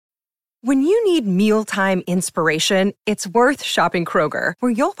When you need mealtime inspiration, it's worth shopping Kroger,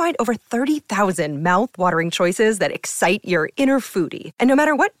 where you'll find over 30,000 mouth-watering choices that excite your inner foodie. And no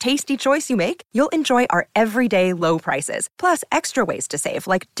matter what tasty choice you make, you'll enjoy our everyday low prices, plus extra ways to save,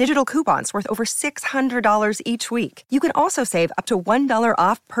 like digital coupons worth over $600 each week. You can also save up to $1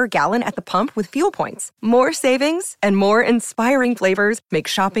 off per gallon at the pump with fuel points. More savings and more inspiring flavors make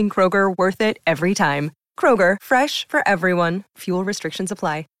shopping Kroger worth it every time. Kroger, fresh for everyone. Fuel restrictions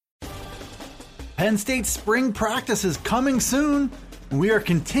apply. Penn State spring practice is coming soon. We are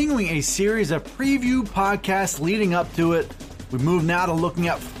continuing a series of preview podcasts leading up to it. We move now to looking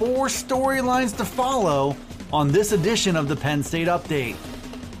at 4 storylines to follow on this edition of the Penn State Update.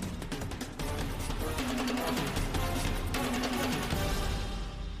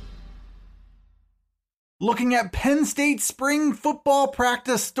 Looking at Penn State spring football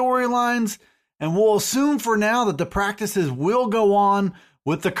practice storylines, and we'll assume for now that the practices will go on,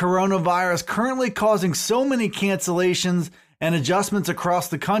 with the coronavirus currently causing so many cancellations and adjustments across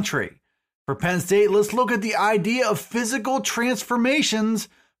the country. For Penn State, let's look at the idea of physical transformations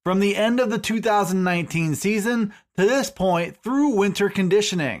from the end of the 2019 season to this point through winter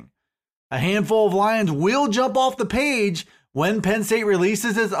conditioning. A handful of Lions will jump off the page when Penn State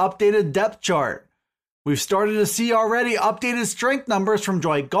releases its updated depth chart. We've started to see already updated strength numbers from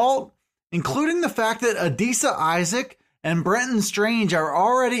Dwight Galt, including the fact that Adisa Isaac and Brenton Strange are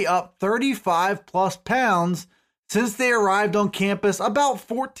already up 35 plus pounds since they arrived on campus about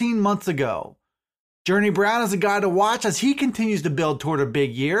 14 months ago. Journey Brown is a guy to watch as he continues to build toward a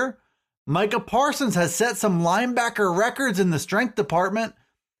big year. Micah Parsons has set some linebacker records in the strength department,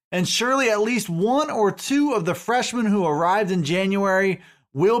 and surely at least 1 or 2 of the freshmen who arrived in January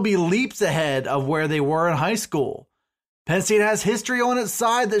will be leaps ahead of where they were in high school. Penn State has history on its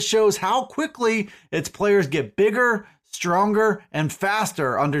side that shows how quickly its players get bigger, stronger, and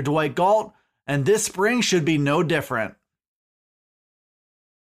faster under Dwight Galt, and this spring should be no different.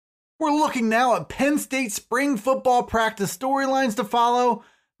 We're looking now at Penn State spring football practice storylines to follow.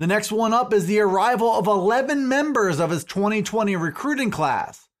 The next one up is the arrival of 11 members of its 2020 recruiting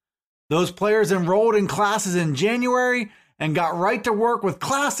class. Those players enrolled in classes in January and got right to work with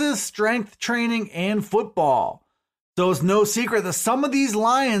classes, strength training, and football. So it's no secret that some of these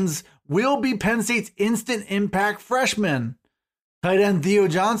Lions will be Penn State's instant impact freshmen. Tight end Theo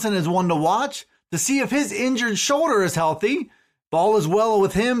Johnson is one to watch to see if his injured shoulder is healthy. If all is well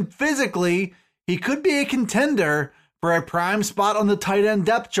with him physically, he could be a contender for a prime spot on the tight end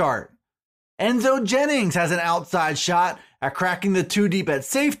depth chart. Enzo Jennings has an outside shot at cracking the 2 deep at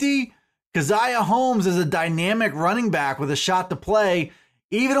safety. Keziah Holmes is a dynamic running back with a shot to play,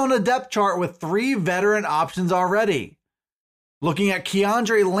 even on a depth chart with 3 veteran options already. Looking at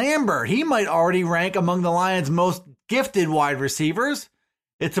Keandre Lambert, he might already rank among the Lions' most gifted wide receivers.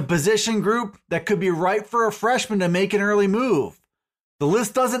 It's a position group that could be ripe for a freshman to make an early move. The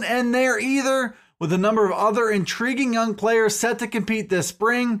list doesn't end there either, with a number of other intriguing young players set to compete this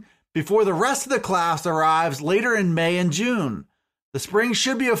spring before the rest of the class arrives later in May and June. The spring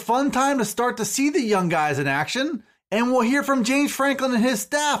should be a fun time to start to see the young guys in action, and we'll hear from James Franklin and his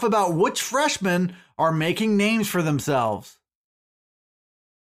staff about which freshmen are making names for themselves.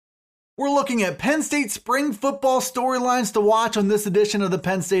 We're looking at Penn State spring football storylines to watch on this edition of the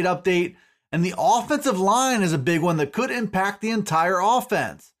Penn State Update, and the offensive line is a big one that could impact the entire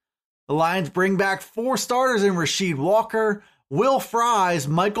offense. The Lions bring back 4 starters in Rasheed Walker, Will Fries,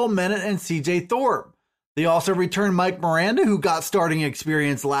 Michael Mennett, and CJ Thorpe. They also return Mike Miranda, who got starting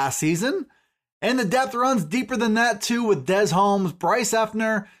experience last season, and the depth runs deeper than that too, with Des Holmes, Bryce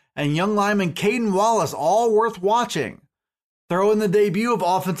Effner, and young lineman Caden Wallace, all worth watching. Throw in the debut of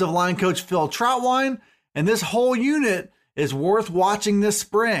offensive line coach Phil Troutwine, and this whole unit is worth watching this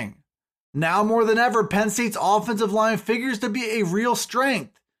spring. Now more than ever, Penn State's offensive line figures to be a real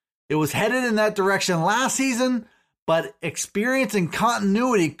strength. It was headed in that direction last season, but experience and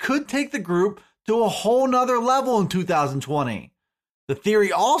continuity could take the group to a whole nother level in 2020. The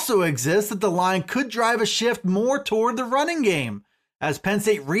theory also exists that the line could drive a shift more toward the running game as Penn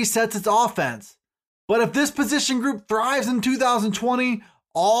State resets its offense. But if this position group thrives in 2020,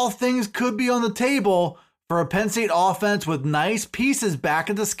 all things could be on the table for a Penn State offense with nice pieces back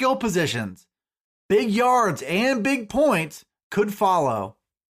at the skill positions. Big yards and big points could follow.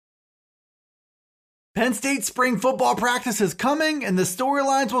 Penn State spring football practice is coming, and the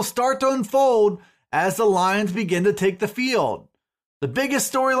storylines will start to unfold as the Lions begin to take the field. The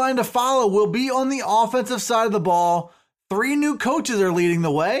biggest storyline to follow will be on the offensive side of the ball. 3 new coaches are leading the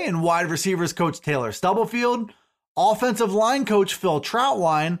way, and wide receivers coach Taylor Stubblefield, offensive line coach Phil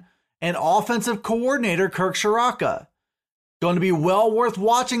Troutwine, and offensive coordinator Kirk Shiraka. Going to be well worth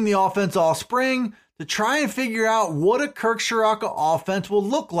watching the offense all spring to try and figure out what a Kirk Ciarrocca offense will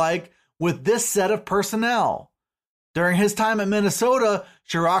look like with this set of personnel. During his time at Minnesota,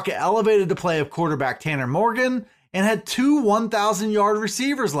 Ciarrocca elevated the play of quarterback Tanner Morgan and had 2 1,000-yard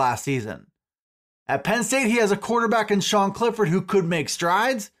receivers last season. At Penn State, he has a quarterback in Sean Clifford who could make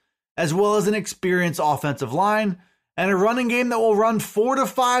strides, as well as an experienced offensive line and a running game that will run 4 to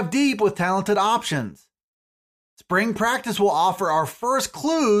 5 deep with talented options. Spring practice will offer our first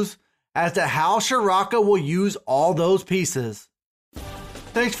clues as to how Ciarrocca will use all those pieces.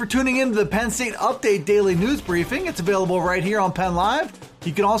 Thanks for tuning in to the Penn State Update Daily News Briefing. It's available right here on Penn Live.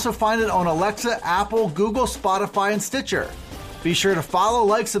 You can also find it on Alexa, Apple, Google, Spotify, and Stitcher. Be sure to follow,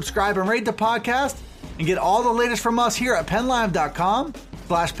 like, subscribe, and rate the podcast, and get all the latest from us here at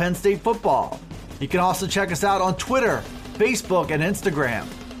PennLive.com/Penn State Football. You can also check us out on Twitter, Facebook, and Instagram.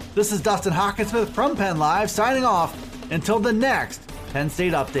 This is Dustin Hawkinsmith from Penn Live signing off until the next Penn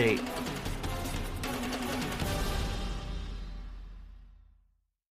State Update.